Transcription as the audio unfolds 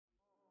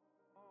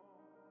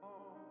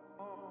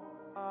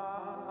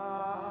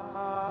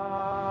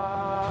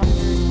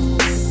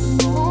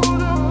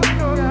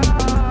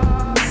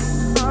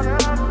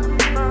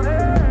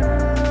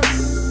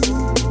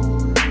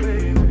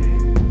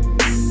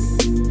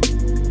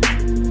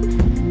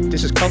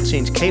This is Cult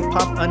Scene's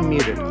K-Pop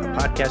Unmuted, a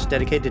podcast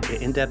dedicated to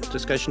in-depth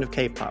discussion of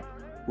K-pop.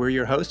 We're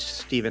your hosts,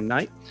 Stephen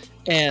Knight.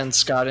 And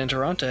Scott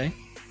Interante.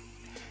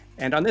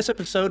 And on this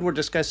episode, we're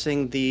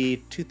discussing the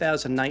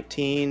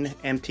 2019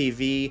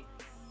 MTV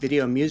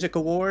Video Music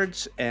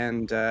Awards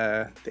and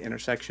the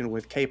intersection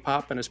with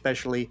K-pop, and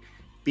especially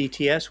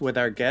BTS, with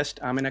our guest,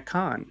 Amina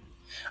Khan.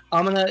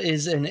 Amina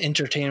is an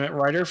entertainment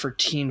writer for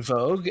Teen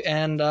Vogue,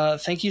 and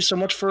thank you so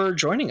much for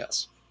joining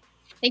us.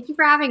 Thank you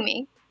for having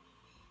me.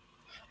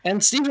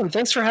 And Stephen,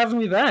 thanks for having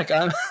me back.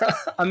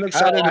 I'm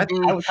excited to be...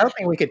 I was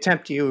hoping we could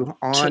tempt you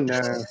on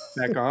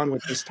back on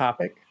with this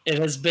topic. It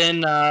has been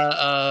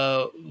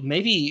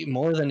maybe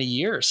more than a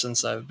year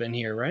since I've been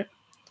here, right?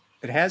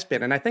 It has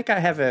been, and I think I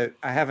have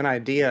an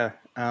idea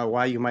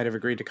why you might have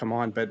agreed to come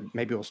on, but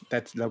maybe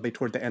that'll be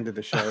toward the end of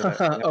the show.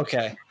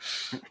 Okay.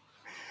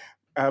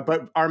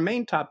 But our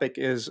main topic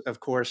is,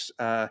 of course,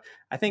 I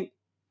think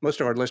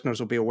most of our listeners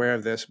will be aware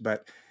of this,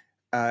 but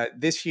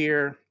this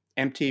year,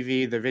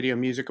 MTV, the Video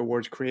Music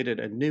Awards, created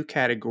a new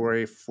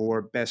category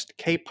for Best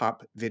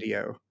K-Pop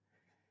Video,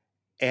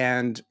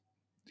 and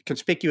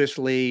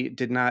conspicuously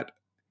did not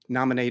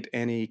nominate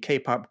any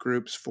K-pop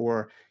groups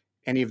for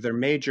any of their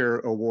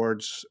major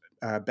awards,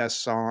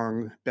 Best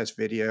Song, Best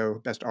Video,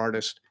 Best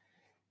Artist,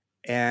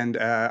 and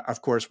of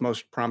course,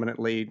 most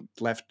prominently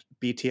left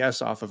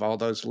BTS off of all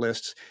those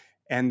lists.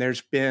 And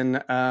there's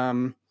been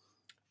a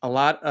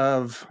lot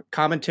of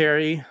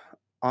commentary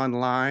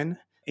online,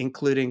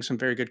 including some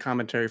very good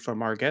commentary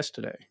from our guest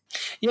today.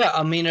 Yeah,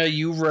 Amina,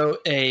 you wrote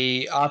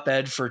a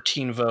op-ed for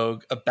Teen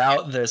Vogue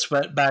about this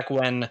back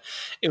when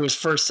it was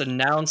first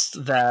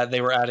announced that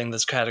they were adding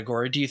this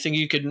category. Do you think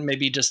you could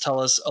maybe just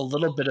tell us a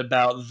little bit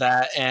about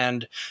that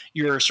and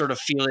your sort of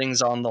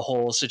feelings on the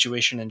whole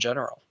situation in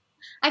general?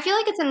 I feel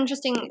like it's an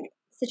interesting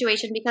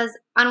situation because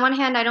on one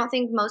hand, I don't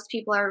think most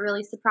people are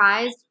really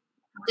surprised,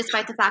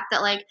 despite the fact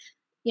that, like,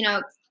 you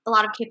know, a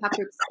lot of K-pop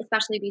groups,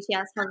 especially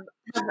BTS,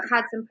 have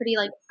had some pretty,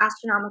 like,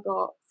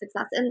 astronomical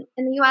success in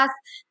the US,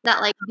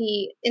 that, like,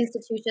 the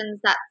institutions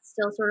that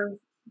still sort of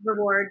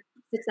reward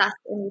success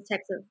in these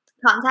types of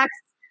contexts,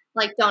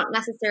 like, don't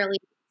necessarily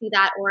see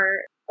that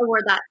or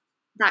award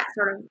that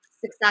sort of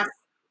success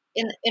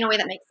in a way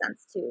that makes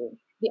sense to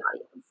the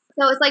audience.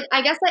 So it's like,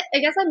 I guess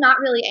I'm not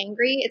really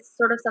angry. It's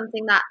sort of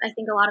something that I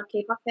think a lot of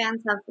K-pop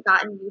fans have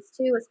gotten used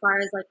to, as far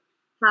as, like,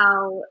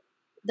 how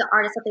the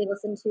artists that they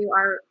listen to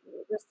are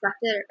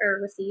respected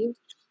or received.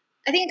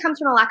 I think it comes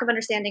from a lack of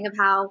understanding of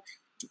how,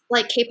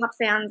 like, K-pop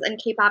fans and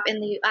K-pop in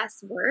the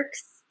US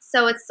works.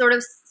 So it sort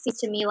of seems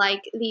to me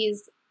like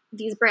these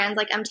brands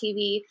like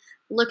MTV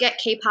look at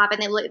K-pop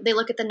and they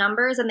look at the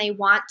numbers and they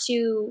want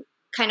to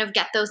kind of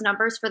get those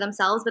numbers for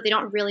themselves, but they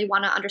don't really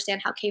want to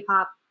understand how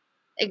K-pop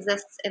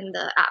exists in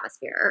the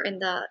atmosphere or in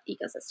the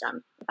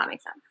ecosystem, if that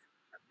makes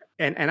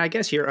sense. And I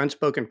guess your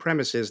unspoken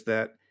premise is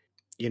that,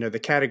 you know, the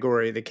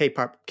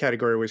K-pop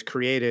category was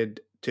created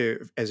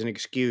as an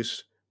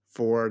excuse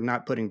for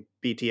not putting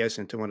BTS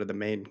into one of the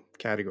main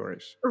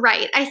categories.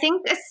 Right. I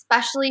think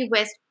especially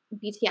with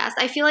BTS,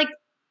 I feel like,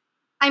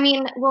 I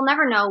mean, we'll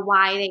never know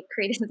why they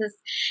created this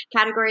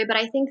category, but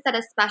I think that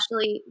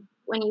especially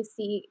when you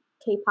see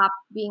K-pop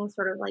being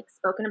sort of, like,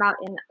 spoken about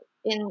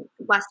in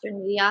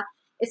Western media,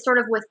 it's sort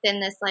of within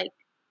this, like,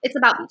 it's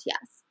about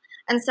BTS.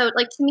 And so,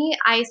 like, to me,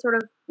 I sort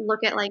of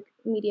look at, like,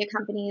 media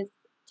companies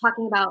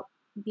talking about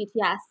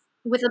BTS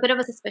with a bit of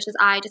a suspicious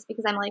eye, just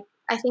because I'm like,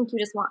 I think you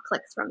just want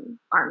clicks from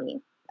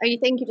ARMY, or you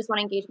think you just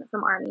want engagement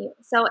from ARMY.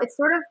 So it's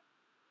sort of,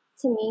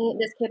 to me,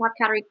 this K-pop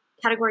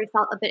category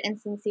felt a bit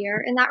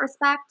insincere in that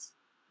respect.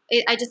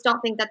 I just don't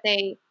think that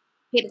they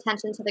paid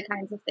attention to the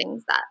kinds of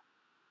things that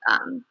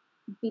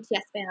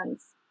BTS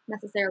fans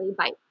necessarily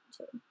bite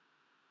to.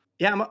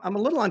 Yeah, I'm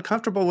a little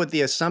uncomfortable with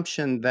the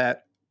assumption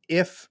that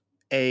if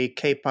a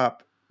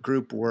K-pop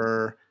group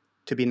were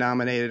to be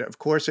nominated, of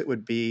course it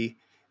would be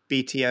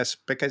BTS,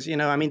 because, you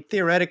know, I mean,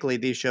 theoretically,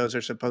 these shows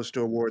are supposed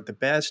to award the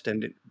best,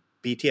 and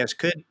BTS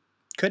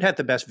could have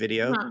the best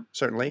video,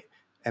 certainly,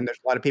 and there's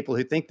a lot of people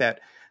who think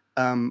that,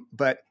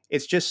 but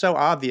it's just so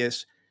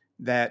obvious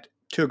that,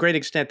 to a great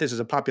extent, this is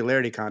a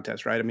popularity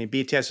contest, right? I mean,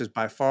 BTS is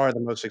by far the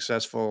most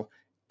successful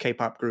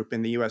K-pop group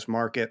in the U.S.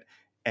 market,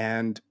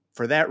 and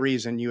for that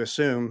reason, you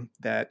assume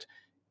that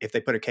if they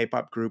put a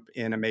K-pop group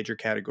in a major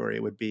category,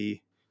 it would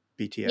be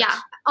BTS. Yeah,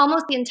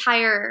 almost the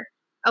entire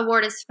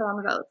award is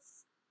film votes.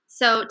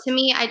 So to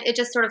me, it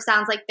just sort of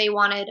sounds like they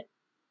wanted.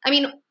 I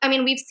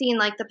mean, we've seen,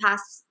 like, the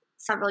past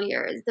several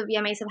years, the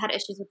VMAs have had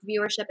issues with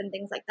viewership and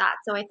things like that.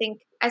 So I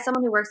think, as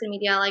someone who works in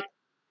media, like,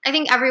 I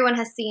think everyone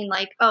has seen,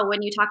 like, oh,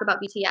 when you talk about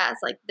BTS,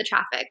 like, the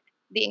traffic,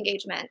 the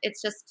engagement,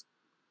 it's just,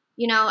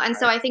 you know. And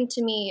so I think,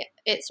 to me,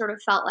 it sort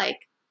of felt like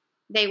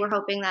they were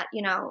hoping that,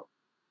 you know,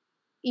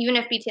 even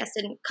if BTS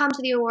didn't come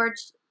to the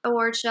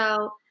award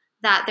show,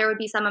 that there would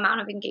be some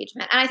amount of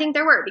engagement. And I think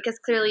there were, because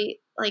clearly,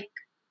 like,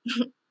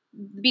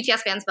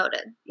 BTS fans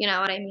voted, you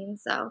know what I mean?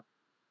 So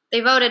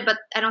they voted, but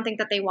I don't think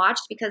that they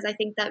watched, because I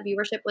think that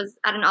viewership was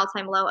at an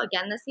all-time low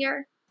again this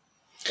year.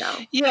 So.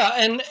 Yeah,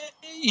 and,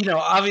 you know,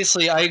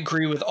 obviously I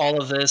agree with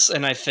all of this,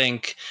 and I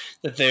think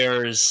that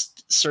there's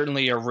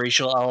certainly a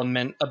racial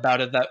element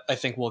about it that I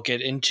think we'll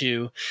get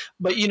into.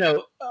 But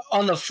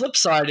on the flip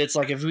side, it's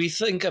like if we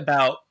think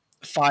about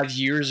 5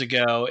 years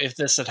ago, if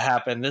this had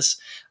happened, this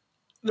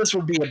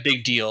would be a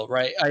big deal,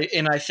 right?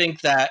 I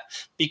think that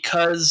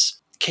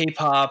because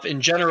K-pop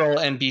in general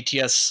and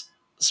BTS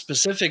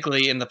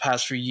specifically in the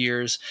past few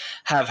years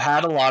have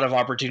had a lot of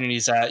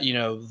opportunities at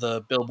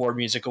the Billboard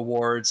Music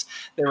Awards.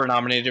 They were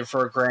nominated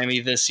for a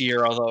Grammy this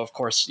year, although of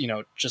course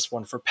just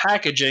one for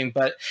packaging,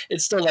 but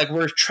it's still like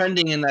we're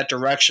trending in that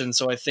direction.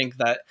 So I think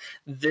that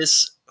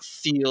this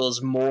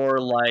feels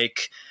more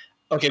like,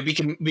 okay,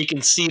 we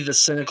can see the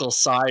cynical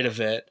side of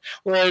it,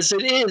 whereas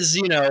it is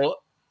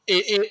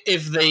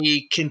if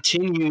they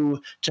continue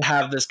to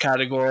have this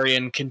category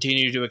and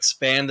continue to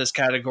expand this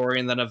category,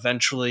 and then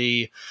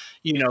eventually,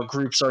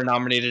 groups are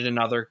nominated in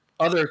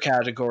other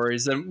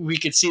categories, then we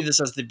could see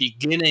this as the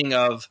beginning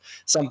of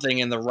something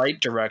in the right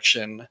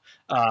direction,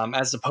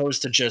 as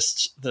opposed to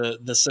just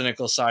the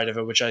cynical side of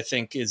it, which I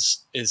think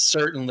is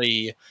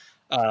certainly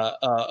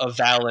a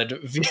valid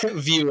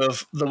view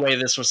of the way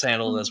this was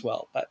handled as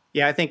well. But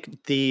yeah, I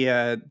think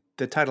the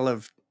title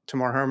of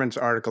Tamar Herman's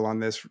article on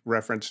this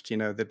referenced,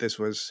 that this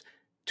was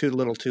too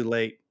little, too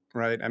late,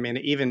 right? I mean,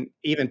 even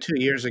 2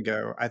 years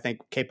ago, I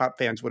think K-pop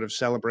fans would have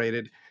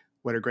celebrated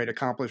what a great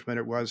accomplishment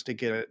it was to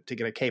get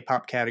a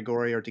K-pop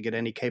category or to get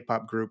any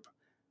K-pop group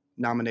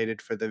nominated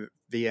for the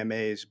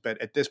VMAs. But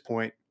at this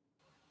point,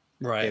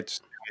 right.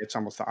 it's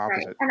almost the Right.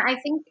 opposite. And I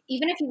think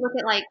even if you look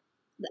at like,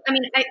 I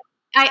mean,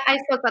 I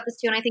spoke about this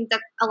too, and I think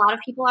that a lot of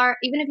people are,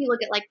 even if you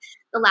look at like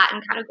the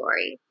Latin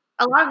category,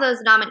 a lot of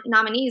those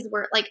nominees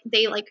were like,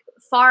 they like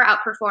far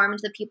outperformed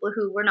the people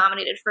who were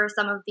nominated for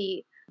some of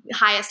the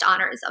highest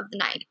honors of the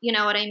night. You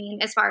know what I mean?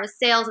 As far as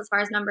sales, as far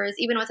as numbers,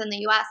 even within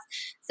the US.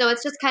 So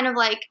it's just kind of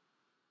like,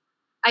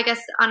 I guess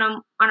on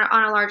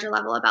a larger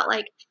level about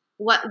like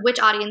which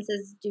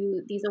audiences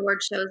do these award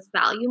shows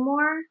value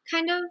more,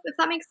 kind of, if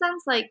that makes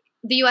sense. Like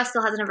the US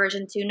still has an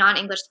aversion to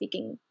non-English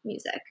speaking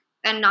music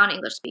and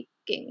non-English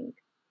speaking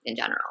in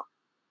general.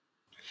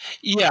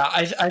 Yeah,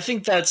 I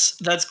think that's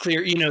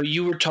clear.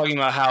 You were talking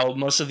about how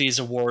most of these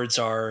awards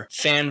are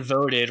fan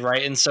voted,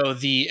 right? And so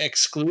the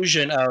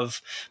exclusion of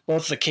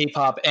both the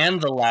K-pop and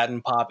the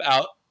Latin pop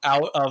out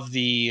of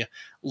the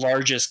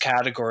largest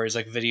categories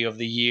like video of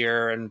the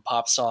year and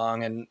pop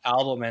song and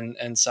album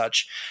and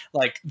such,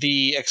 like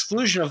the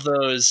exclusion of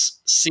those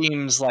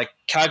seems like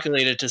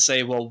calculated to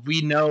say, well,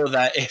 we know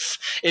that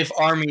if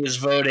Army is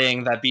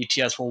voting, that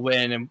BTS will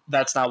win, and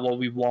that's not what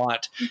we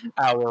want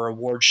our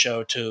award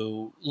show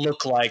to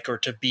look like or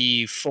to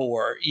be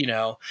for.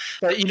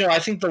 But I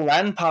think the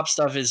Latin pop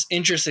stuff is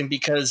interesting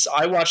because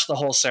I watched the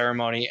whole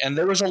ceremony and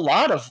there was a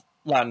lot of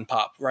Latin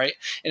pop, right?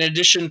 In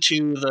addition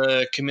to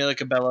the Camila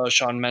Cabello,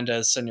 Shawn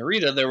Mendes,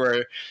 Senorita, there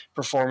were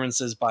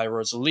performances by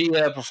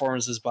Rosalia,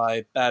 performances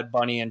by Bad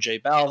Bunny and J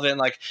Balvin.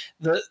 Like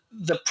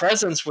the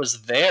presence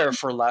was there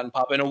for Latin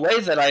pop in a way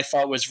that I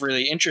thought was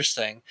really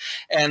interesting.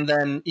 And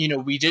then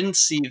we didn't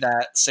see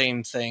that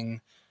same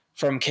thing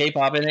from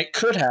K-pop, and it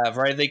could have,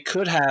 right? They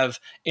could have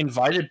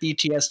invited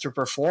BTS to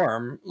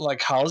perform.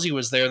 Like Halsey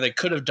was there. They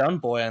could have done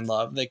Boy in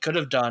Love. They could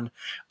have done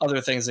other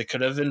things. They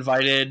could have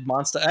invited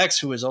Monsta X,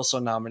 who was also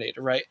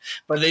nominated, right?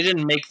 But they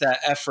didn't make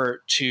that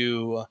effort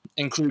to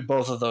include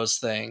both of those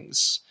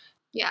things.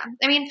 Yeah,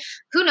 I mean,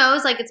 who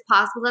knows? Like, it's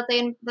possible that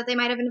they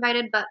might have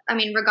invited, but I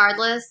mean,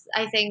 regardless,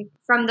 I think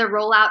from the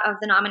rollout of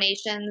the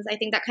nominations, I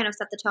think that kind of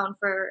set the tone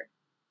for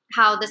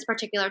how this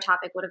particular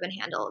topic would have been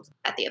handled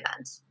at the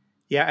event.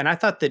 Yeah, and I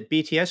thought that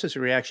BTS's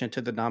reaction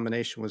to the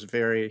nomination was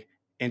very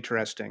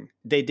interesting.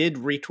 They did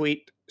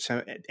retweet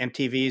some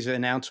MTV's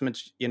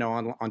announcements,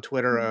 on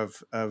Twitter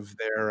of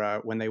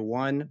their when they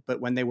won, but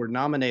when they were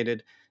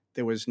nominated,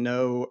 there was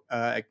no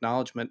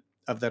acknowledgement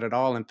of that at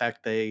all. In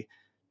fact, they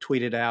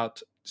tweeted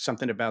out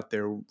something about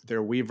their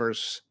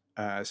Weverse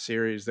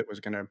series that was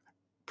going to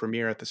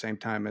premiere at the same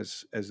time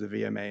as the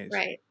VMAs.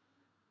 Right.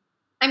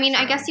 I mean,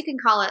 I guess you can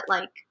call it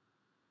like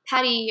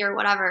petty or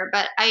whatever,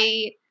 but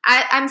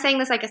I'm saying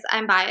this, I guess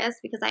I'm biased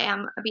because I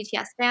am a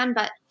BTS fan,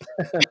 but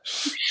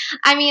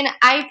I mean,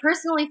 I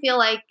personally feel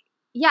like,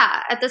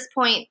 yeah, at this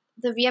point,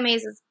 the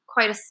VMAs is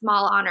quite a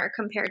small honor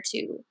compared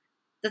to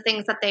the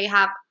things that they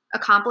have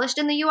accomplished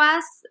in the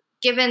US,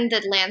 given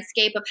the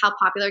landscape of how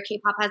popular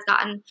K-pop has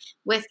gotten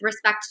with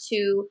respect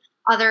to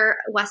other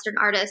Western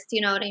artists.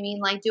 You know what I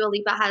mean? Like Dua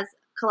Lipa has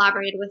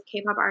collaborated with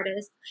K-pop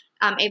artists.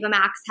 Ava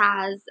Max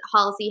has,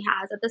 Halsey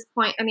has. At this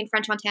point, I mean,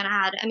 French Montana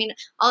had. I mean,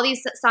 all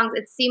these songs.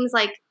 It seems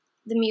like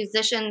the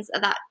musicians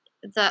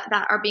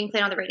that are being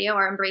played on the radio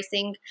are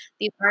embracing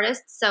these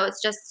artists. So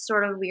it's just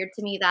sort of weird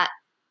to me that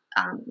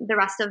the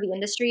rest of the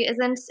industry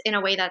isn't, in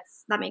a way that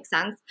makes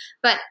sense.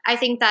 But I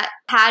think that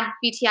had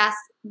BTS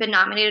been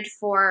nominated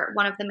for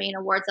one of the main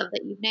awards of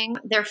the evening,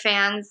 their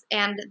fans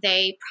and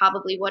they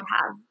probably would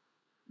have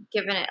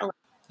given it a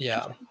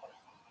Yeah.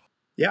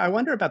 Yeah, I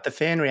wonder about the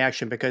fan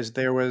reaction because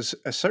there was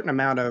a certain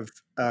amount of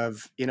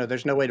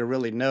there's no way to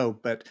really know,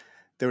 but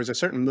there was a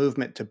certain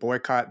movement to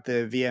boycott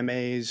the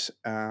VMAs.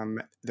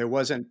 There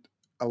wasn't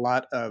a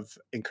lot of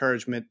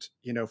encouragement,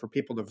 for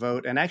people to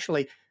vote. And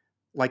actually,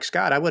 like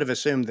Scott, I would have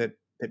assumed that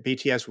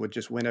BTS would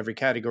just win every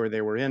category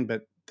they were in,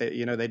 but they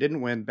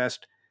didn't win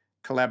best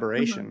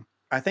collaboration.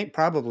 I think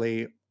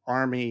probably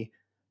Army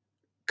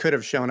could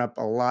have shown up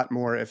a lot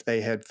more if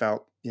they had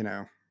felt,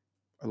 a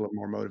little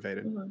more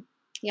motivated.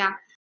 Yeah.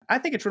 I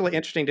think it's really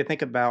interesting to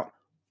think about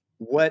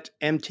what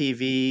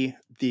MTV,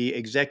 the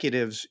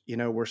executives,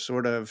 were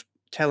sort of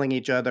telling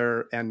each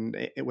other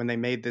and when they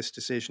made this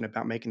decision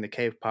about making the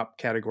K-pop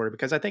category,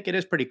 because I think it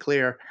is pretty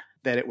clear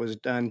that it was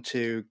done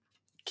to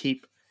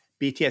keep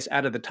BTS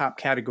out of the top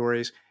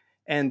categories.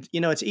 And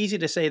it's easy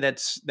to say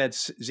that's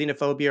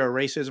xenophobia or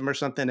racism or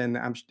something,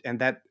 and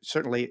that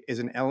certainly is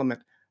an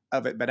element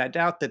of it. But I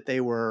doubt that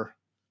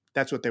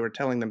that's what they were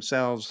telling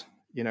themselves.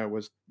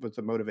 Was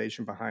the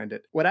motivation behind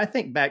it. What I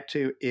think back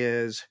to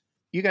is,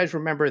 you guys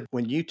remember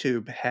when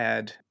YouTube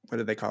had, what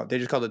did they call it? They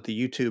just called it the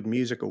YouTube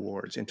Music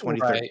Awards in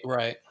 2013.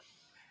 Right.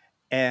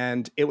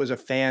 And it was a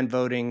fan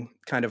voting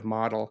kind of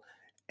model.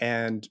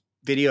 And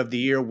Video of the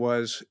Year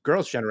was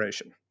Girls'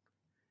 Generation.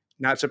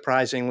 Not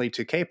surprisingly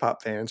to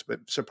K-pop fans,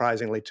 but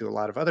surprisingly to a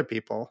lot of other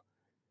people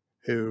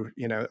who,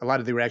 a lot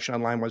of the reaction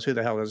online was, who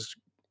the hell is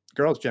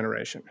Girls'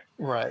 Generation?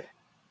 Right.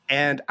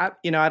 And I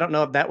don't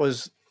know if that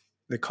was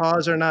the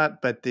cause or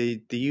not, but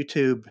the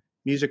YouTube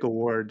Music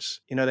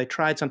Awards, they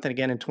tried something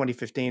again in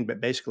 2015, but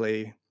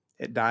basically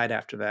it died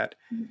after that.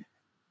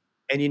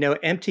 And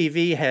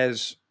MTV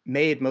has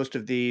made most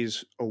of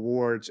these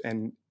awards,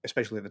 and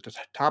especially the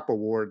top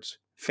awards,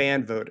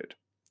 fan voted.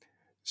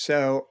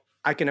 So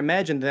I can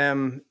imagine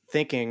them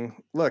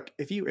thinking, look,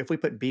 if we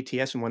put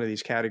BTS in one of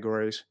these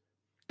categories,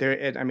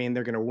 they're going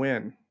to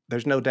win.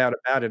 There's no doubt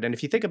about it. And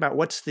if you think about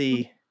why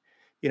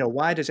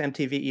does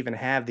MTV even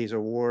have these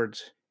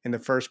awards in the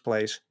first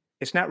place?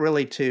 It's not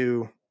really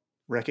to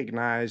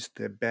recognize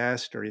the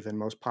best or even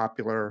most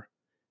popular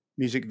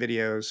music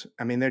videos.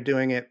 I mean, they're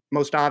doing it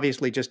most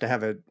obviously just to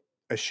have a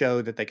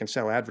show that they can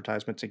sell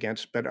advertisements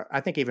against. But I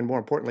think even more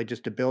importantly,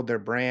 just to build their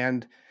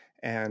brand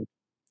and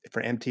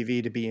for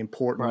MTV to be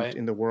important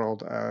in the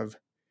world of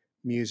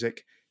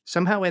music.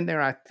 Somehow in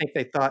there, I think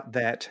they thought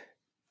that,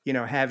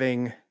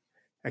 having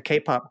a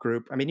K-pop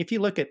group, I mean, if you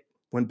look at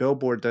when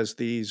Billboard does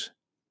these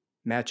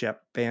matchup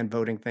fan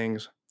voting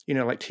things,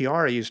 like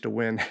Tiara used to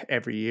win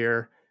every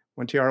year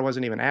when Tiara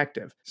wasn't even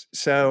active.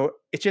 So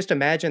it's just,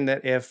 imagine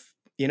that if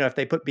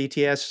they put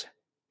BTS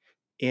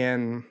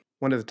in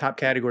one of the top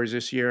categories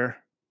this year,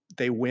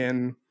 they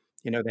win,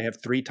 they have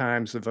 3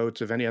 times the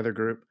votes of any other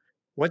group.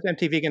 What's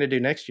MTV going to do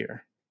next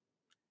year?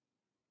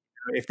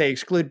 If they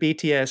exclude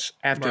BTS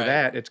after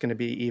that, it's going to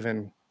be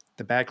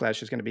the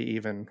backlash is going to be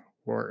even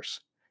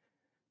worse.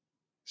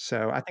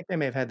 So I think they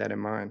may have had that in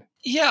mind.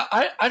 Yeah,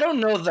 I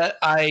don't know that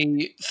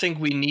I think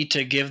we need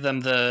to give them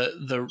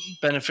the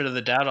benefit of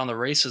the doubt on the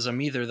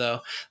racism either,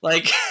 though.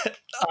 Like,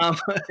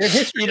 Their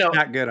history is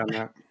not good on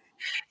that.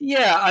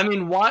 Yeah, I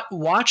mean,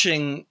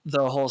 watching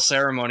the whole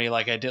ceremony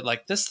like I did,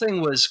 like, this thing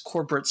was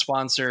corporate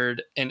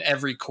sponsored in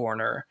every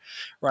corner,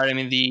 right? I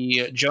mean,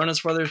 the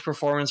Jonas Brothers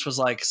performance was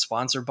like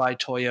sponsored by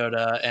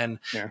Toyota, and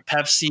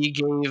Pepsi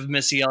gave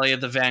Missy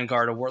Elliott the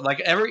Vanguard Award.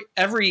 Like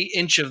every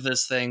inch of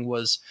this thing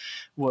was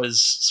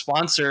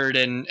sponsored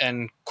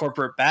and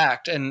corporate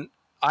backed, and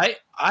I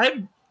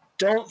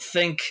don't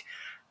think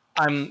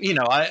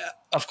I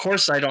of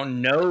course I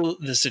don't know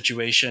the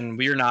situation.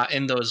 We're not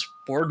in those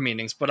board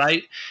meetings, but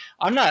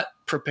I'm not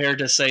prepared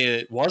to say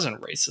it wasn't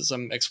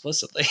racism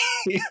explicitly.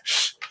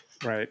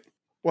 Right.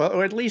 Well,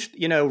 or at least,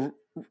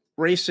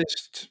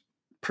 racist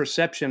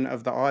perception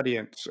of the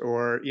audience,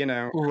 or,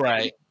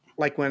 right.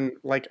 like when,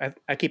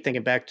 I keep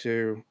thinking back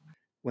to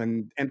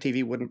when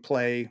MTV wouldn't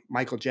play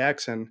Michael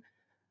Jackson.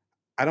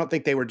 I don't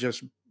think they were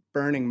just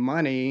burning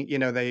money,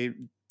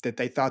 that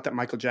they thought that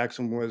Michael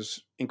Jackson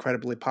was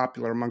incredibly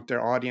popular among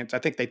their audience. I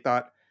think they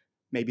thought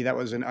maybe that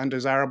was an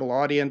undesirable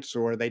audience,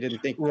 or they didn't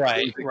think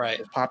Right.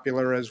 as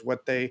popular as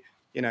what they,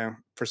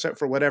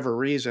 for whatever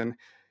reason.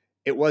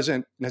 It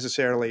wasn't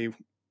necessarily,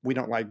 we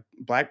don't like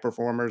Black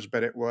performers,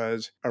 but it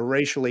was a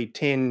racially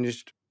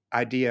tinged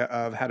idea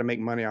of how to make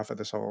money off of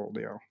this whole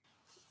deal.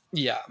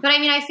 Yeah. But I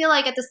mean, I feel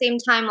like at the same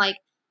time, like,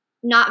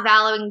 not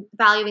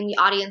valuing the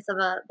audience of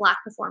a Black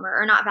performer,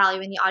 or not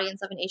valuing the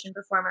audience of an Asian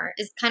performer,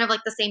 is kind of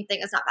like the same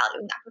thing as not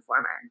valuing that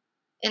performer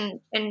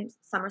in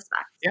some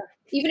respects. Yeah.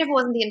 Even if it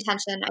wasn't the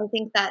intention, I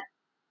think that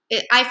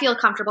I feel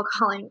comfortable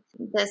calling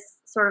this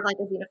sort of like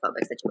a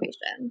xenophobic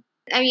situation.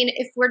 I mean,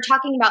 if we're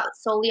talking about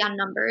solely on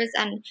numbers,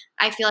 and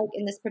I feel like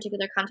in this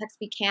particular context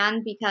we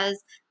can,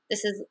 because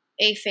this is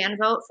a fan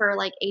vote for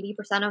like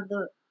 80% of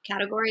the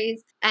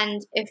categories,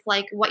 and if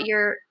like what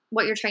you're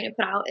trying to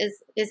put out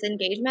is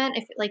engagement,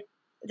 if like,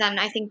 then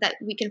I think that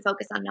we can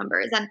focus on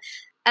numbers. And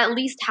at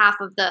least half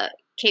of the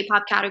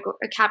K-pop category,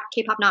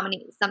 K-pop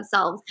nominees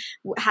themselves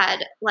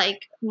had like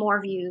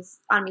more views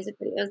on music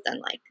videos than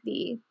like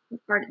the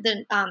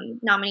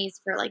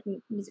nominees for like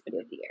music video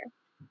of the year.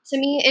 To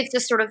me, it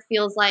just sort of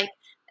feels like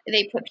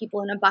they put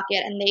people in a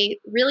bucket, and they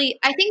really,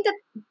 I think that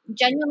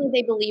genuinely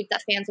they believe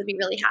that fans would be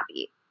really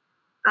happy.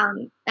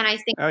 And I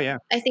think,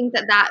 I think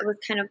that was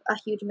kind of a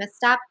huge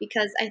misstep,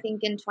 because I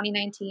think in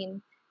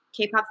 2019,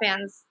 K-pop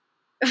fans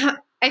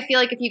I feel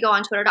like if you go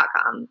on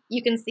twitter.com,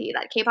 you can see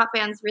that K-pop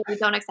fans really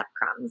don't accept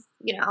crumbs,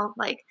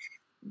 like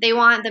they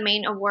want the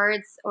main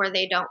awards or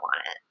they don't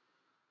want it.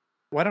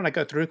 Why don't I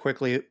go through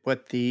quickly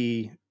what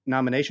the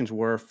nominations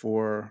were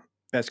for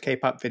Best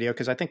K-pop Video?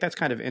 Because I think that's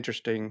kind of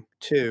interesting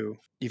too.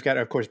 You've got,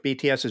 of course,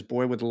 BTS's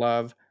Boy with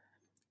Love.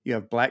 You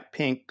have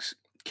Blackpink's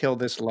Kill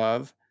This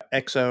Love,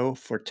 EXO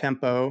for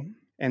Tempo,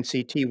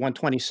 NCT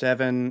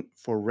 127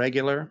 for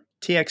Regular,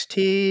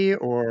 TXT,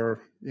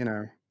 or,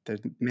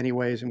 there's many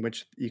ways in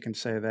which you can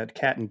say that,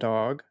 Cat and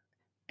Dog.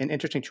 An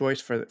interesting choice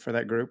for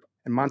that group.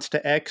 And Monsta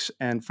X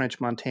and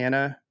French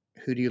Montana,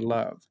 Who Do You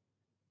Love?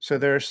 So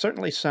there are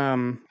certainly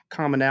some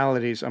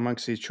commonalities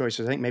amongst these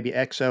choices. I think maybe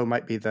EXO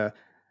might be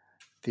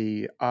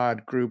the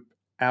odd group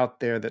out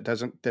there that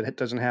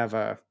doesn't have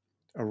a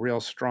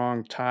real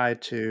strong tie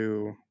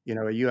to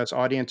a U.S.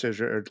 audience,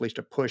 or at least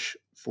a push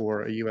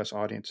for a U.S.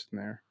 audience in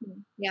there.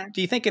 Yeah.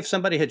 Do you think if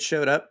somebody had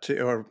showed up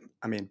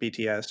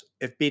BTS,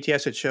 if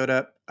BTS had showed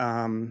up,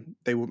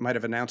 they might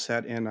have announced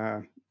that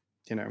in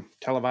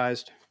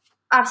televised?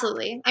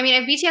 Absolutely. I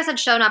mean, if BTS had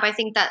shown up, I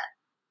think that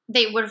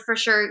they would have for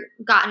sure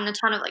gotten a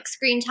ton of like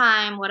screen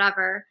time,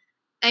 whatever.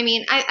 I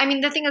mean,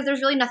 the thing is,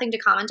 there's really nothing to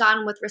comment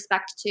on with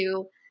respect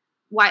to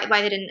why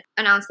they didn't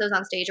announce those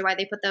on stage or why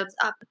they put those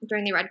up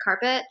during the red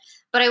carpet.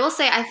 But I will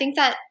say, I think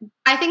that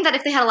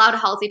if they had allowed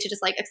Halsey to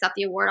just like accept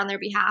the award on their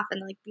behalf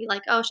and like be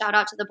like, oh, shout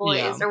out to the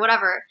boys or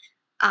whatever,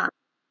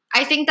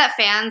 I think that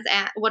fans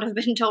would have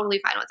been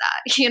totally fine with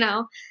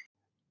that,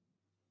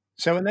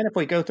 So, and then if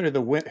we go through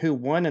who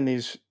won in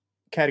these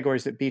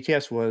categories that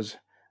BTS was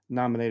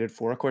nominated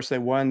for, of course, they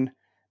won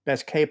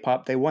Best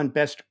K-pop. They won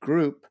Best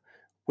Group,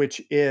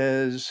 which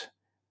is,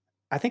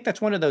 I think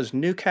that's one of those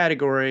new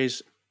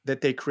categories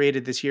that they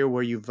created this year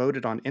where you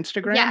voted on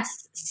Instagram.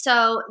 Yes.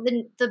 So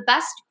the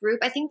best group,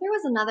 I think there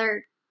was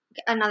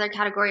another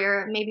category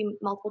or maybe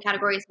multiple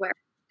categories where.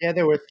 Yeah,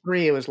 there were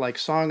 3. It was like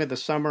Song of the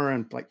Summer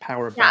and like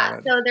Power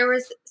Ballad.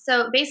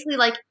 So basically,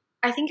 like,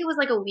 I think it was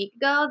like a week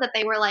ago that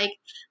they were like,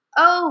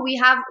 oh, we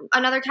have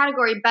another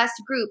category, best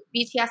group.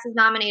 BTS is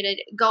nominated.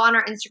 Go on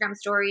our Instagram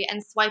story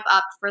and swipe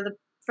up for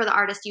the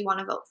artist you want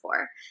to vote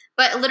for.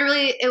 But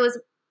literally, it was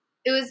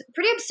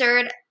pretty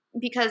absurd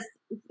because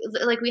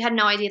like we had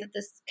no idea that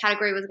this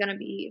category was going to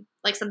be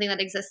like something that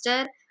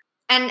existed.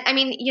 And I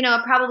mean,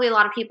 probably a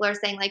lot of people are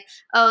saying like,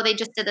 oh, they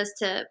just did this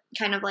to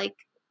kind of like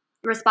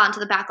respond to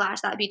the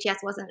backlash that BTS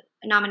wasn't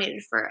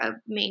nominated for a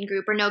main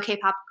group, or no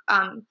K-pop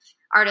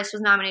artist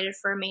was nominated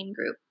for a main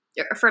group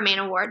or for a main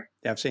award.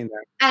 Yeah, I've seen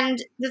that.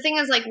 And the thing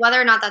is, like, whether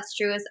or not that's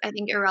true is, I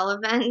think,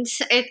 irrelevant.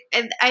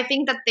 I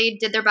think that they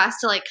did their best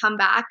to like come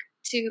back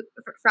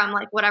from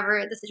like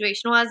whatever the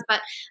situation was,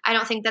 but I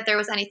don't think that there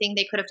was anything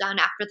they could have done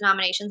after the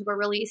nominations were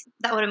released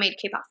that would have made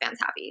K-pop fans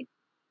happy.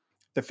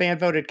 The fan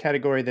voted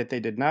category that they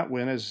did not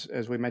win, as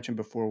we mentioned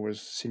before, was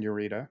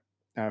Senorita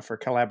for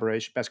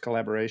best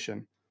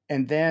collaboration.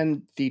 And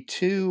then the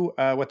 2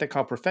 what they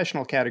call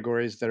professional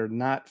categories that are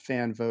not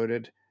fan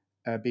voted,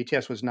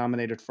 BTS was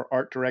nominated for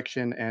art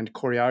direction and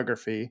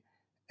choreography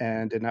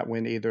and did not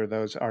win either of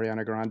those.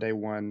 Ariana Grande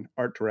won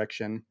art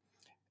direction,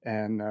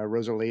 and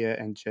Rosalia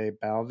and J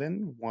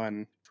Balvin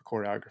won for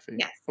choreography.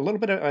 Yes. A little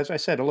bit of, as I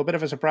said, a little bit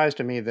of a surprise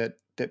to me that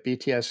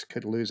BTS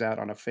could lose out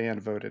on a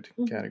fan voted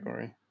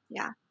category.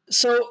 Yeah.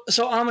 So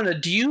Amina,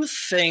 do you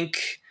think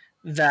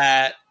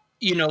that,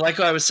 like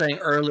I was saying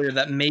earlier,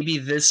 that maybe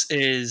this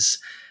is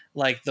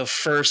like the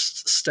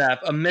first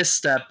step, a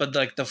misstep, but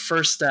like the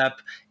first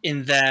step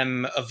in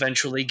them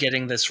eventually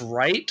getting this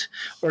right?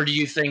 Or do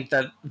you think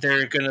that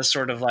they're going to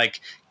sort of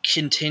like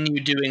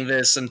continue doing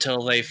this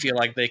until they feel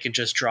like they can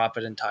just drop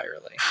it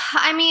entirely?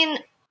 I mean,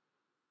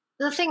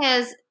 the thing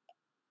is,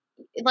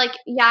 like,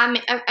 yeah,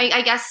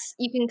 I guess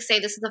you can say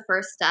this is the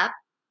first step,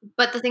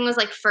 but the thing was,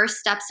 like, first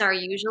steps are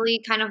usually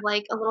kind of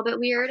like a little bit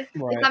weird,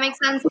 Right. if that makes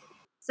sense.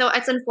 So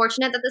it's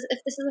unfortunate that if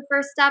this is a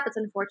first step, it's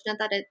unfortunate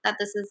that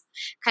this is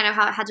kind of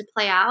how it had to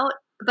play out.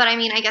 But I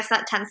mean, I guess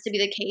that tends to be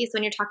the case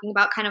when you're talking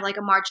about kind of like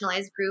a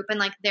marginalized group and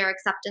like their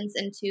acceptance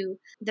into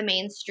the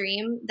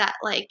mainstream, that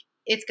like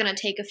it's going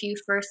to take a few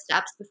first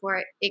steps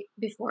before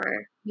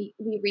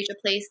we reach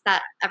a place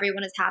that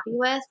everyone is happy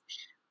with.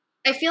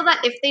 I feel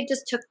that if they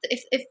just took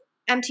if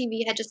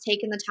MTV had just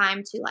taken the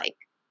time to like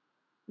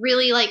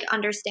really like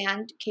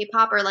understand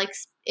K-pop, or like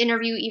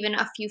interview even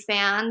a few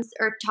fans,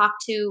 or talk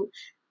to,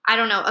 I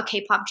don't know, a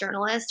K-pop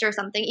journalist or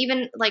something,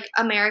 even like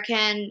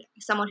American,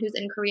 someone who's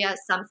in Korea,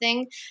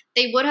 something,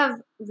 they would have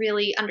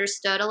really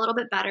understood a little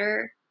bit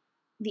better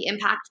the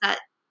impact that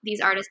these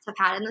artists have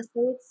had in the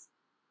States.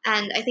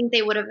 And I think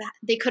they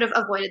could have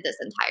avoided this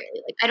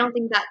entirely. Like, I don't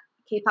think that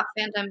K-pop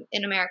fandom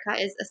in America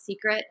is a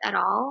secret at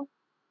all.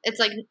 It's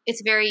like,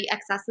 it's very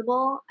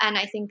accessible. And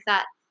I think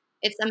that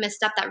it's a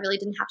misstep that really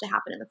didn't have to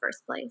happen in the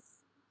first place.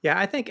 Yeah,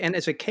 I think, and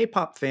as a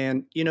K-pop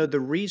fan, the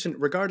reason,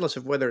 regardless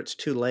of whether it's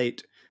too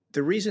late,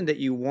 the reason that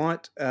you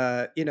want,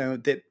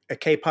 that a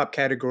K-pop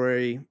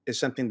category is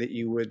something that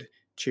you would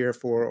cheer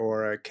for,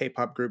 or a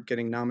K-pop group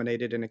getting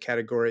nominated in a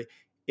category,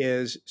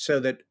 is so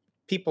that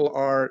people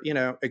are,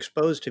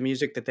 exposed to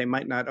music that they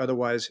might not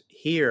otherwise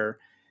hear.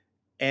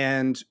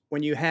 And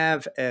when you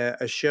have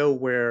a show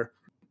where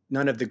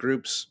none of the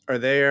groups are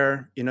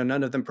there,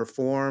 none of them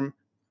perform.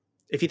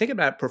 If you think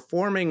about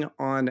performing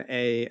on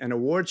an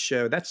awards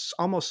show, that's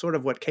almost sort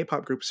of what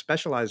K-pop groups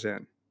specialize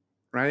in,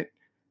 right?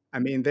 I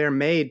mean, they're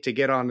made to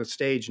get on the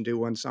stage and do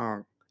one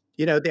song.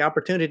 The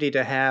opportunity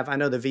to have, I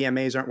know the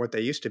VMAs aren't what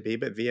they used to be,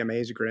 but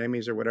VMAs,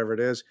 Grammys, or whatever it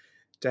is,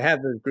 to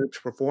have the groups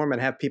perform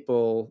and have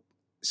people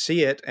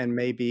see it and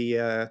maybe,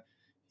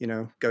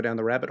 go down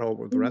the rabbit hole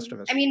with the rest of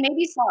us. I mean,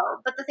 maybe so.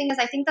 But the thing is,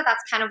 I think that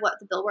that's kind of what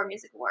the Billboard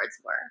Music Awards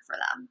were for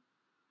them,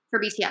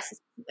 for BTS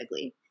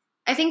specifically.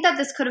 I think that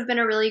this could have been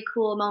a really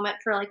cool moment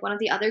for like one of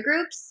the other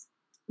groups.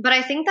 But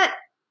I think that,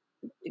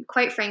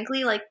 quite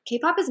frankly, like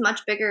K-pop is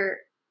much bigger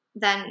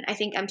than I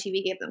think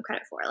MTV gave them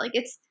credit for. Like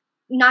it's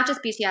not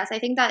just BTS. I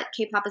think that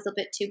K-pop is a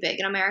bit too big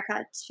in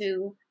America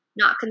to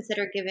not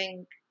consider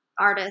giving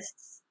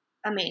artists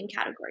a main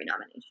category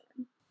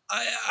nomination.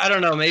 I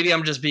don't know. Maybe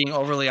I'm just being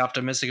overly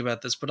optimistic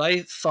about this, but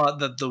I thought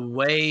that the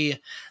way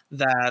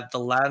that the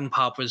Latin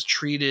pop was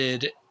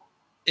treated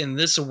in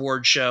this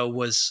award show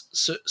was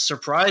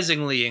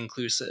surprisingly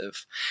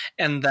inclusive,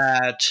 and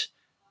that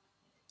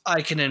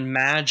I can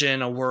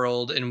imagine a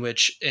world in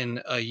which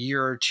in a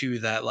year or two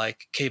that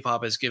like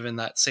K-pop is given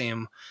that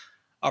same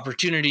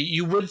opportunity.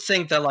 You would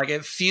think that like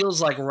it feels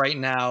like right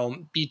now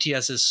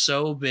BTS is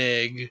so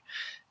big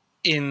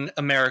in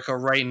America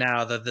right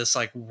now that this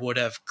like would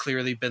have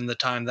clearly been the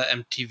time that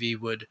MTV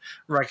would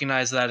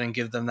recognize that and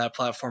give them that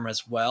platform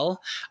as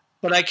well.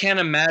 But I can't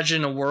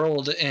imagine a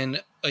world in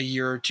a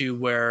year or two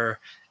where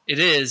it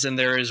is and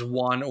there is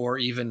one or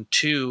even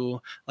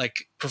two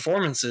like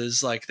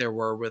performances like there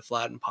were with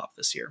Latin pop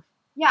this year.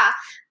 Yeah.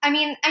 I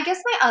mean, I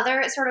guess my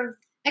other sort of,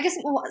 I guess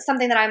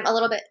something that I'm a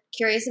little bit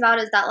curious about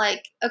is that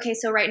like, okay,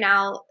 so right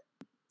now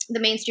the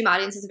mainstream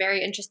audience is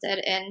very interested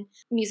in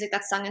music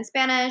that's sung in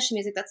Spanish,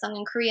 music that's sung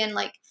in Korean,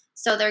 like,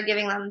 so they're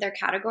giving them their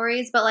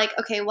categories. But like,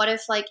 okay, what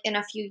if like in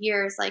a few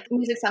years, like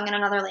music sung in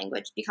another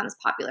language becomes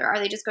popular? Are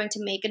they just going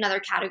to make another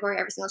category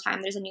every single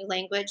time there's a new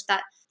language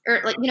that,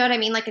 or like, you know what I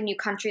mean? Like a new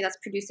country that's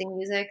producing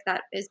music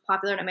that is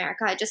popular in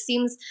America. It just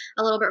seems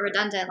a little bit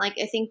redundant. Like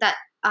I think that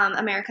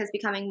America is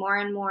becoming more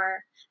and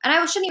more, and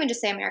I shouldn't even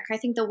just say America, I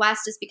think the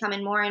West is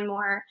becoming more and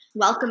more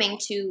welcoming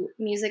to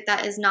music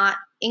that is not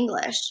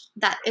English,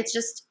 that it's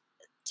just,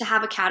 to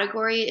have a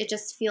category, it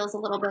just feels a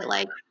little bit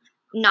like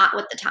not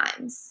with the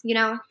times, you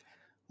know?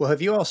 Well,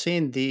 have you all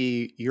seen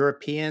the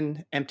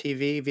European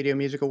MTV Video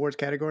Music Awards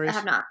I categories?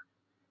 have not.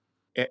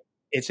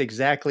 It's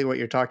exactly what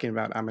you're talking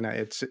about,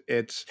 Amina.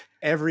 It's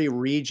every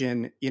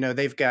region.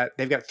 They've got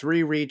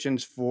 3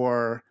 regions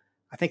for,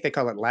 I think they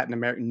call it Latin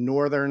America,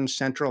 Northern,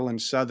 Central,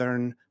 and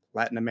Southern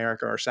Latin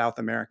America or South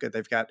America.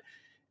 They've got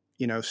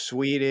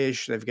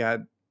Swedish. They've got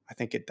I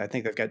think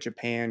they've got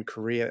Japan,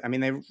 Korea. I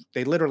mean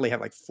they literally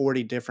have like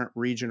 40 different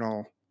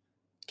regional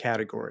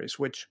categories.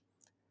 Which,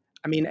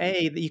 I mean,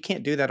 you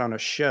can't do that on a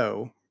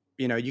show.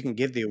 You can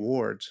give the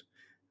awards,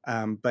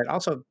 but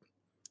also,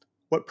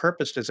 what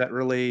purpose does that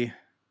really?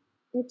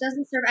 It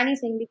doesn't serve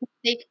anything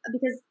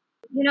because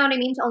you know what I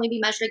mean, to only be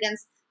measured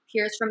against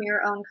peers from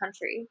your own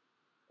country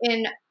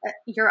in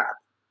Europe,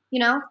 you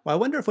know? Well, I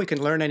wonder if we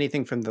can learn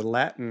anything from the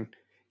Latin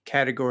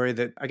category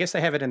that I guess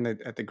they have it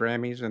at the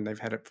Grammys and they've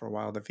had it for a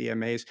while, the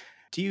VMAs.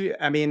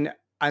 I mean,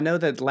 I know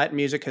that Latin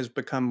music has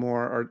become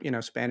more,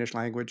 or, Spanish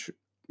language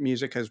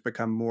music has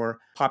become more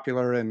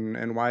popular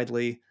and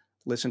widely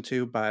listened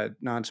to by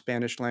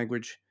non-Spanish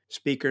language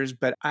speakers,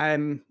 but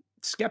I'm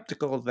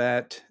skeptical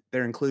that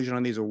their inclusion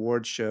on these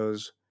award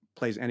shows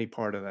plays any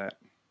part of that.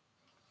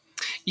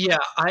 Yeah,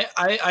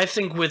 I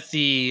think with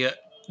the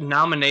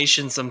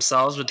nominations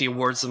themselves, with the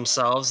awards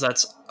themselves,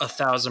 that's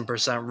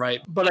 1,000%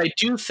 right. But I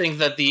do think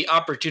that the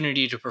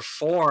opportunity to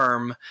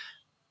perform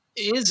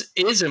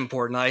is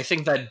important. I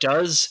think that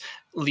does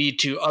lead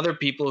to other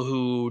people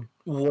who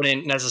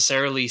wouldn't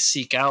necessarily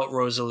seek out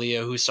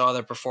Rosalia, who saw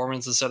their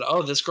performance and said,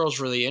 "Oh, this girl's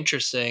really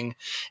interesting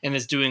and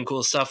is doing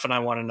cool stuff, and I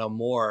want to know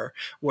more."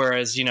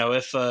 Whereas,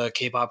 if a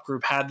K-pop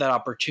group had that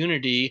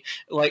opportunity,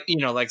 like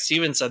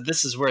Steven said,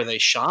 this is where they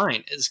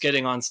shine, is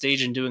getting on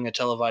stage and doing a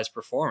televised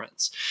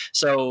performance.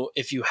 So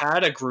if you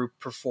had a group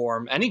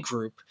perform, any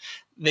group,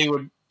 they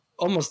would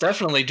almost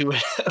definitely do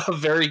a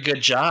very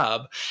good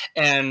job.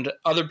 And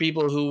other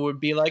people who would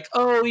be like,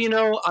 "Oh,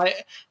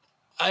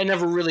 I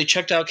never really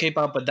checked out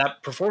K-pop, but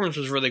that performance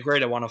was really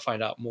great. I want to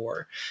find out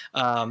more."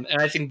 And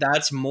I think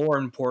that's more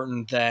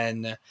important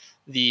than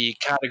the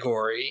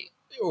category.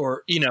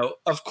 Or,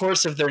 of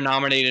course, if they're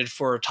nominated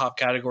for a top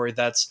category,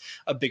 that's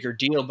a bigger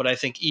deal. But I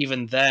think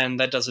even then,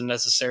 that doesn't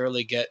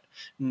necessarily get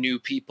new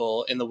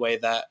people in the way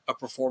that a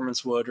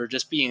performance would, or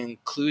just being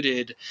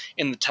included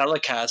in the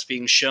telecast,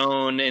 being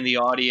shown in the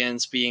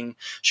audience, being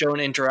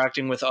shown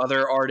interacting with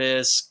other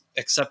artists,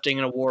 accepting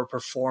an award,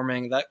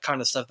 performing, that kind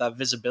of stuff, that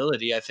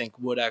visibility, I think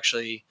would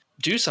actually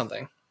do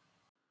something.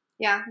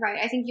 Yeah, right.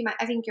 I think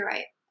you're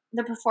right.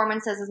 The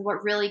performances is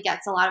what really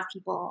gets a lot of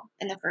people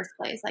in the first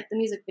place, like the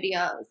music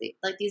videos,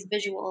 like these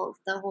visuals,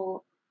 the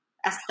whole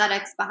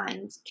aesthetics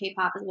behind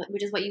K-pop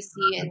which is what you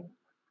see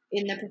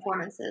in the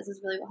performances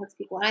is really what hooks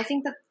people. And I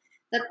think that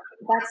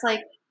that's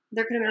like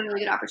there could have been a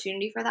really good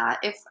opportunity for that.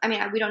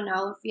 We don't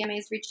know if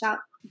VMAs reached out,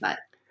 but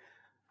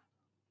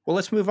Well,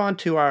 let's move on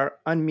to our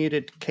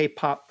unmuted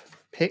K-pop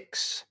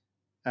picks.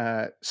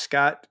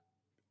 Scott,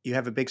 you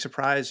have a big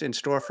surprise in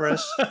store for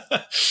us.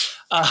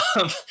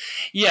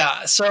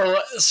 Yeah,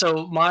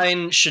 so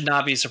mine should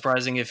not be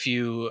surprising if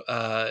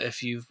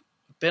you've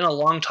been a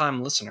long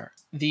time listener.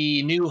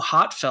 The new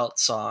Hotfelt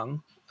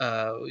song,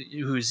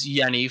 who's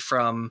Yenny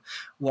from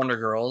Wonder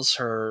Girls,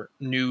 her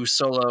new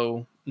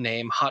solo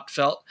name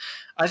Hotfelt.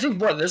 I think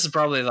this is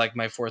probably like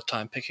my fourth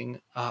time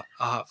picking a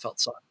Hotfelt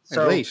song.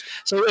 At least.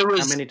 So it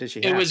was. How many does she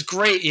It have? was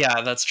great.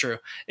 Yeah, that's true.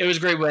 It was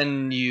great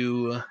when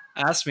you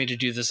asked me to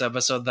do this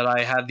episode that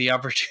I had the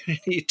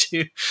opportunity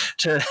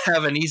to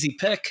have an easy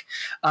pick.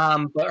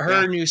 But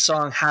her new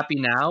song "Happy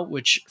Now,"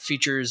 which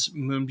features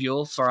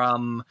Moonbyul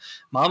from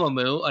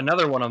Mamamoo,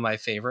 another one of my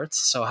favorites.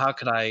 So how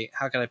could I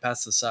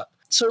pass this up?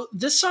 So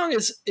this song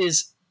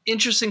is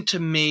interesting to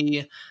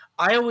me.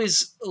 I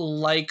always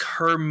like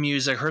her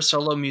music. Her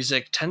solo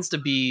music tends to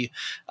be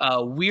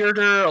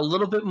weirder, a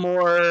little bit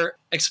more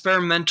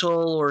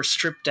experimental or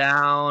stripped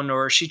down,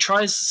 or she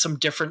tries some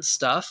different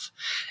stuff.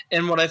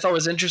 And what I thought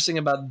was interesting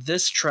about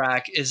this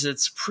track is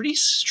it's pretty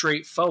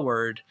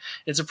straightforward.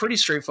 It's a pretty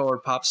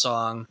straightforward pop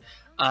song.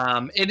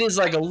 It is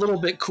like a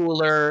little bit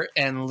cooler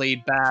and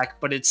laid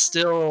back, but it's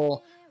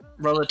still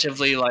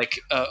relatively like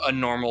a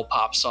normal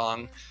pop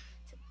song.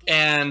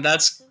 And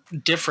that's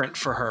different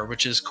for her,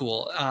 which is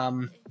cool.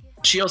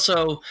 She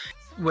also,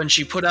 when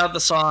she put out the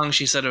song,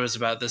 she said it was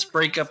about this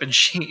breakup, and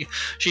she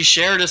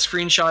shared a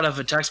screenshot of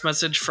a text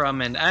message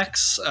from an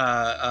ex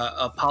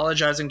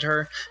apologizing to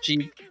her.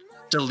 She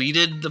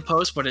deleted the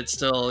post, but it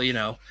still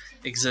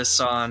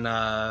exists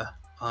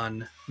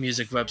on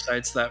music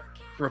websites that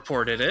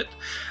reported it.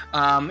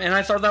 And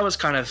I thought that was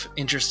kind of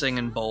interesting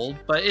and bold,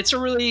 but it's a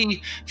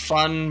really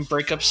fun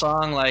breakup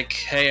song. Like,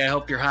 hey, I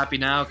hope you're happy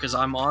now because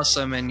I'm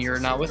awesome and you're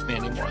not with me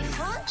anymore.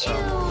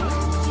 So.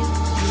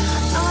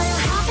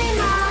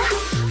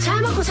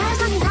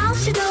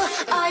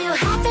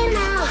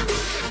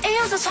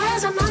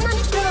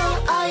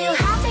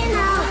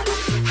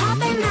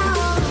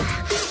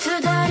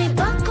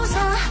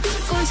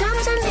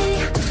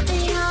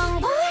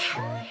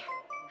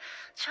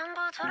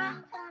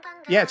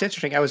 Yeah, it's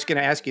interesting. I was going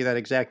to ask you that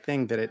exact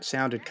thing, that it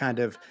sounded kind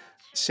of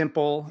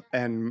simple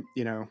and,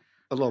 a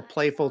little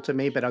playful to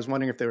me, but I was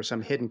wondering if there was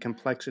some hidden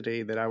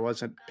complexity that I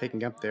wasn't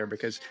picking up there,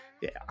 because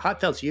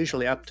Hotfelt's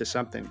usually up to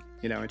something,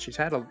 and she's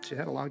had a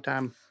long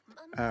time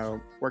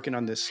working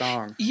on this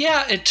song.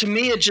 Yeah, to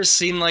me, it just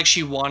seemed like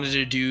she wanted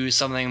to do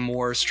something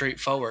more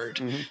straightforward.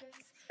 Mm-hmm.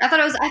 I thought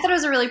it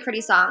was a really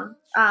pretty song.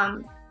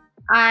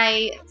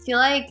 I feel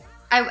like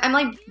I'm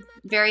like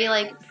very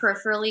like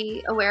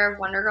peripherally aware of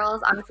Wonder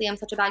Girls. Honestly, I'm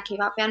such a bad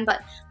K-pop fan,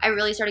 but I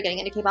really started getting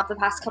into K-pop the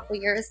past couple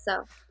of years.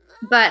 So,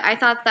 but I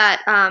thought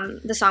that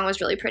the song was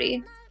really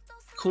pretty.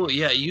 Cool.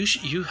 Yeah, you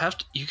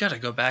got to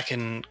go back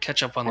and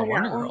catch up on the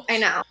Wonder Girls. I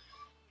know.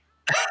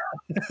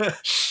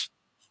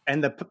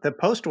 And the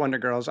post Wonder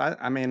Girls, I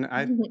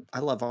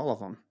love all of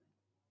them.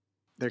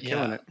 They're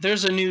killing it.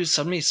 There's a new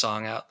Sunmi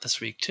song out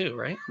this week too,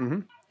 right? Mm-hmm.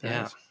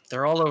 Yeah,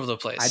 they're all over the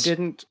place. I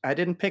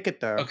didn't pick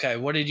it though. Okay,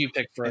 what did you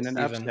pick for in an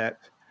upset?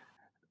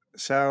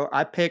 So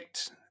I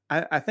picked.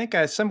 I think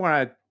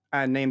somewhere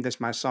I named this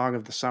my song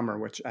of the summer,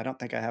 which I don't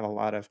think I have a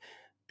lot of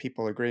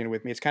people agreeing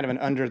with me. It's kind of an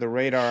under the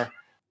radar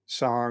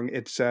song.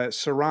 It's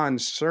Saran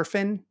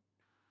Surfin',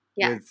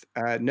 with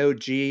no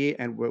G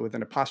and with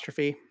an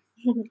apostrophe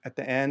at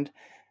the end.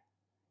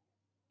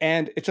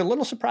 And it's a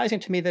little surprising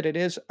to me that it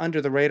is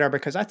under the radar,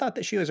 because I thought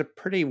that she was a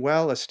pretty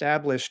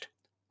well-established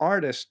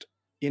artist.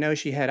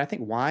 She had, I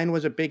think Wine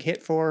was a big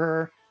hit for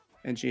her,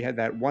 and she had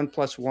that 1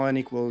 +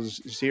 1 =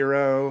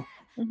 0.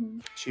 Mm-hmm.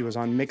 She was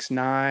on Mix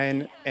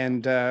 9,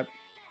 and her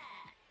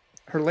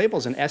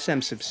label's an SM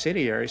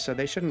subsidiary, so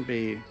they shouldn't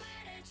be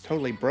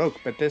totally broke.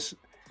 But this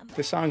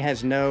song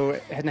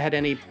hadn't had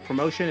any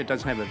promotion. It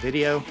doesn't have a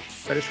video,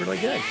 but it's really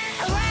good.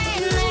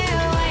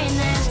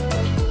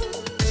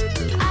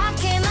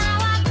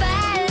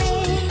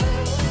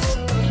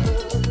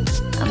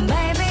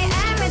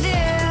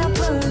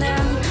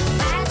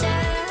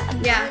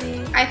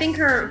 I think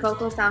her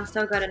vocals sound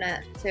so good in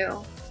it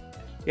too.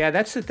 Yeah,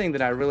 that's the thing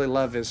that I really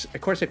love is,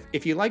 of course,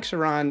 if you like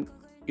Saran,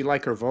 you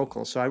like her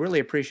vocals. So I really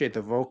appreciate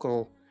the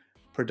vocal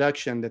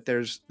production, that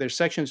there's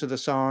sections of the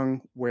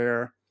song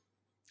where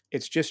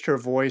it's just her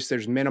voice.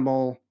 There's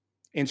minimal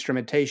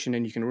instrumentation,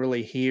 and you can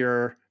really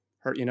hear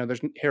her,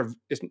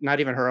 it's not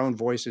even her own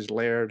voice is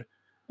layered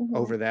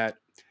over that.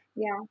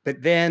 Yeah.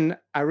 But then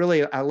I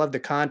love the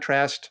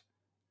contrast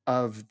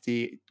of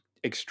the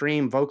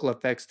extreme vocal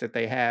effects that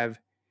they have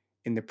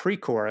in the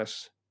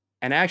pre-chorus.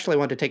 And I actually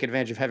want to take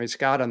advantage of having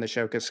Scott on the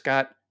show, because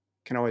Scott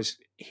can always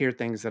hear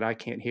things that I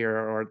can't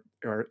hear,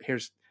 or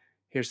hears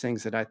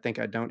things that I think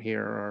I don't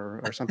hear,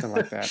 or something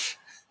like that.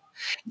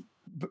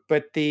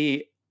 But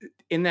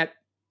in that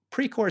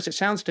pre-chorus, it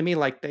sounds to me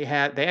like they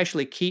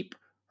actually keep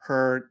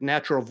her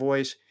natural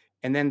voice,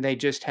 and then they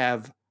just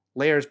have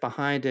layers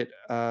behind it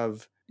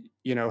of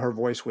her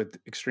voice with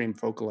extreme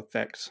vocal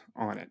effects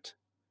on it.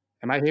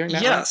 Am I hearing that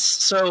right? Yes.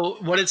 So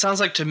what it sounds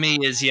like to me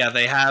is,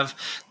 they have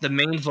the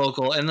main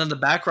vocal, and then the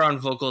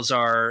background vocals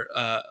are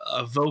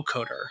a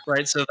vocoder,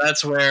 right? So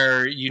that's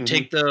where you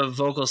take the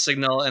vocal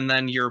signal, and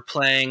then you're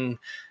playing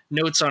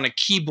notes on a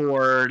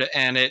keyboard,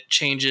 and it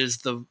changes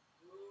the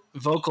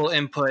vocal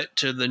input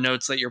to the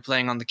notes that you're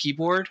playing on the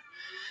keyboard.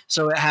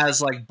 So it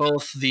has like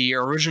both the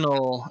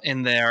original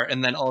in there,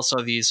 and then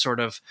also these sort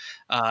of,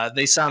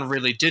 they sound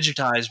really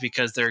digitized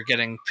because they're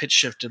getting pitch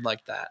shifted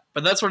like that.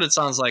 But that's what it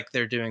sounds like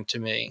they're doing to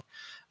me.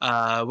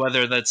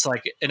 Whether that's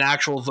like an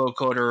actual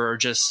vocoder or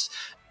just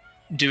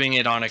doing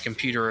it on a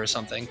computer or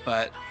something.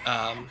 But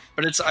I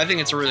think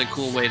it's a really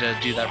cool way to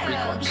do that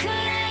pre-chorus.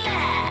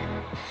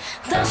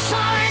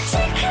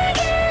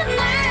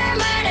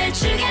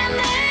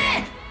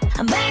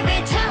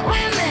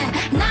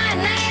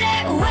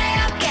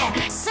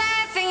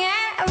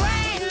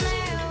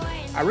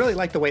 I really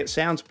like the way it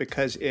sounds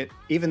because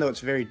even though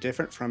it's very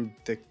different from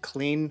the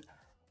clean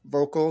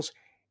vocals,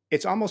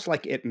 it's almost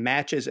like it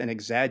matches and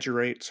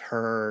exaggerates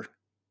her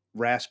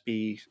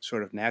raspy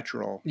sort of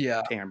natural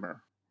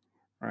timbre,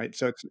 right?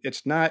 So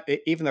it's not,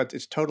 even though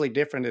it's totally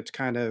different, it's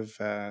kind of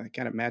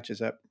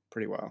matches up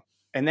pretty well.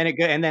 And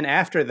then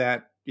after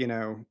that,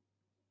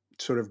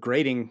 sort of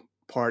grading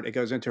part, it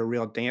goes into a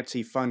real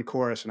dancey, fun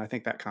chorus, and I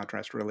think that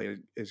contrast really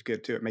is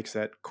good too. It makes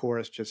that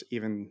chorus just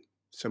even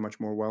so much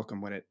more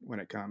welcome when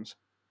it comes.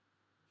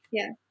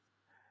 Yeah.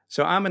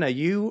 So Amina,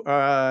 you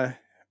are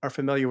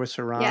familiar with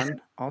Saran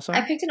also?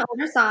 I picked an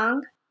older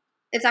song.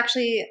 It's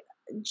actually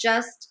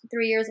just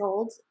 3 years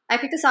old. I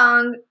picked a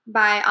song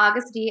by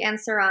August D and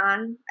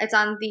Saran. It's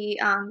on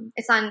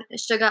it's on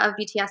Suga of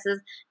BTS's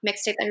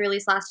mixtape that I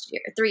released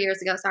 3 years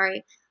ago,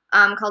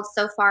 called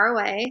So Far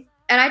Away.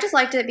 And I just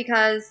liked it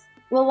because,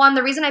 well, one,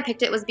 the reason I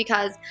picked it was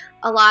because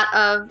a lot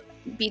of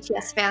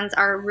BTS fans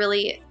are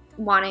really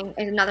wanting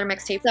another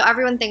mixtape. So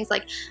everyone thinks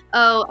like,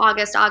 oh,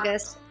 August.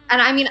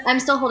 And I mean, I'm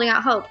still holding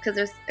out hope because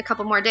there's a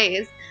couple more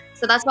days.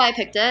 So that's why I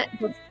picked it.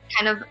 It's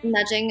kind of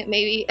nudging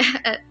maybe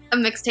a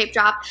mixtape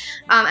drop.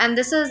 And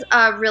this is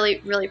a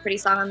really, really pretty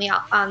song on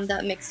the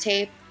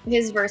mixtape.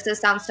 His verses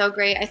sound so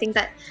great. I think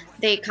that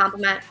they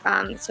complement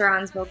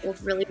Saran's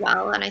vocals really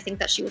well. And I think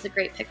that she was a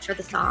great pick for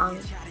the song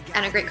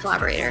and a great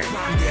collaborator.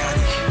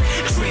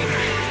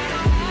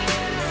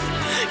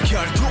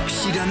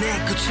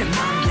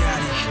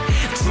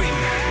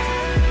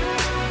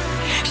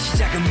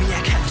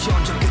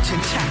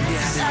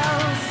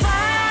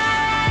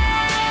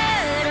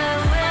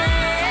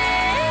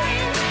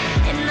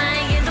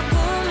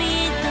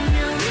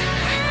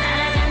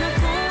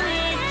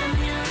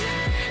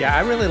 Yeah,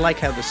 I really like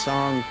how the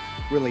song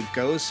really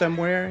goes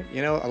somewhere.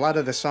 A lot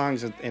of the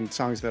songs and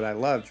songs that I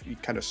love, you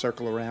kind of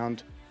circle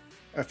around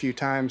a few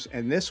times.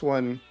 And this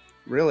one,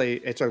 really,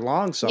 it's a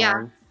long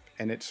song,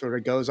 and it sort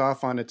of goes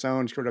off on its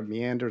own, sort of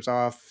meanders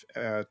off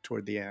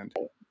toward the end.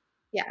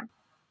 Yeah.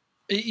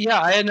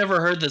 Yeah, I had never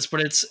heard this,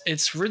 but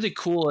it's really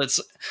cool. It's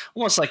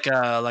almost like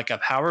a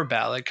power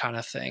ballad kind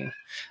of thing,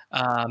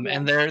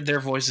 and their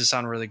voices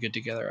sound really good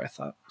together, I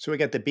thought. So we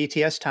got the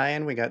BTS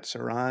tie-in, we got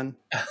Saran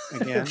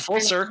again. Full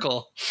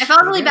circle. I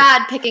felt really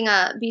bad picking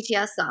a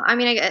BTS song. I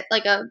mean, I get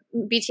like a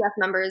BTS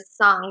member's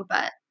song,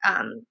 but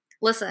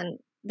listen,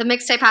 the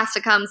mixtape has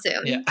to come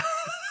soon. Yeah.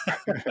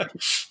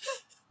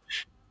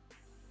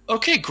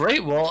 Okay,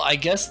 great. Well, I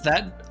guess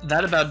that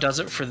about does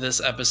it for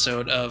this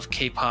episode of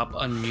K-Pop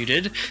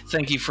Unmuted.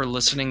 Thank you for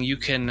listening. You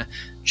can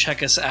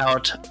check us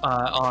out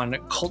on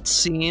Cult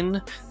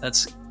Scene,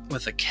 that's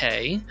with a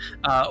K,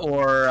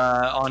 or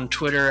on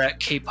Twitter at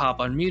K-Pop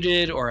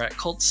Unmuted or at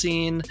Cult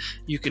Scene.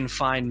 You can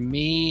find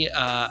me.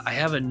 I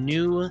have a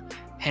new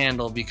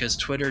handle because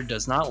Twitter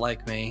does not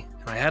like me,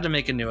 and I had to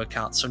make a new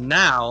account. So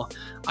now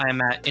I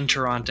am at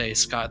Interrante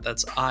Scott.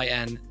 That's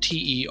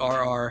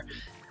INTERRANTE.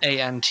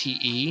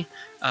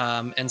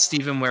 And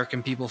Stephen, where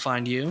can people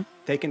find you?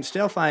 They can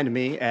still find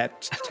me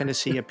at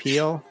Tennessee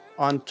Appeal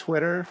on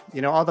Twitter.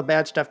 All the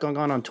bad stuff going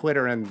on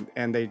Twitter, and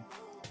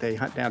they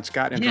hunt down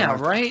Scott. And yeah,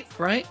 right.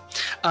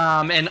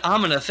 And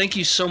Amina, thank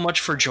you so much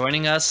for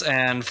joining us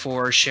and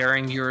for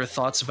sharing your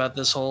thoughts about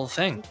this whole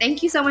thing.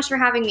 Thank you so much for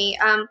having me.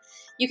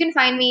 You can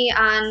find me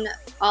on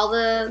all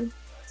the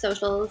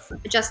socials,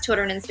 just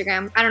Twitter and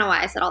Instagram. I don't know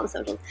why I said all the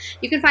socials.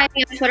 You can find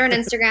me on Twitter and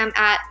Instagram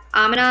at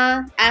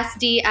Amina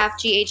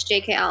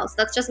SDFGHJKL. So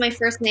that's just my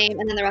first name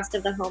and then the rest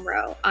of the home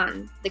row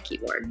on the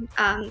keyboard.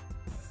 It's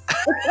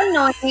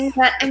annoying,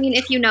 but I mean,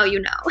 if you know,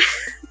 you know.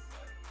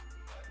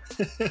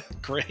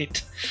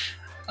 Great.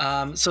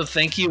 So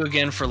thank you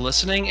again for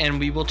listening, and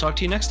we will talk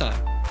to you next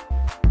time.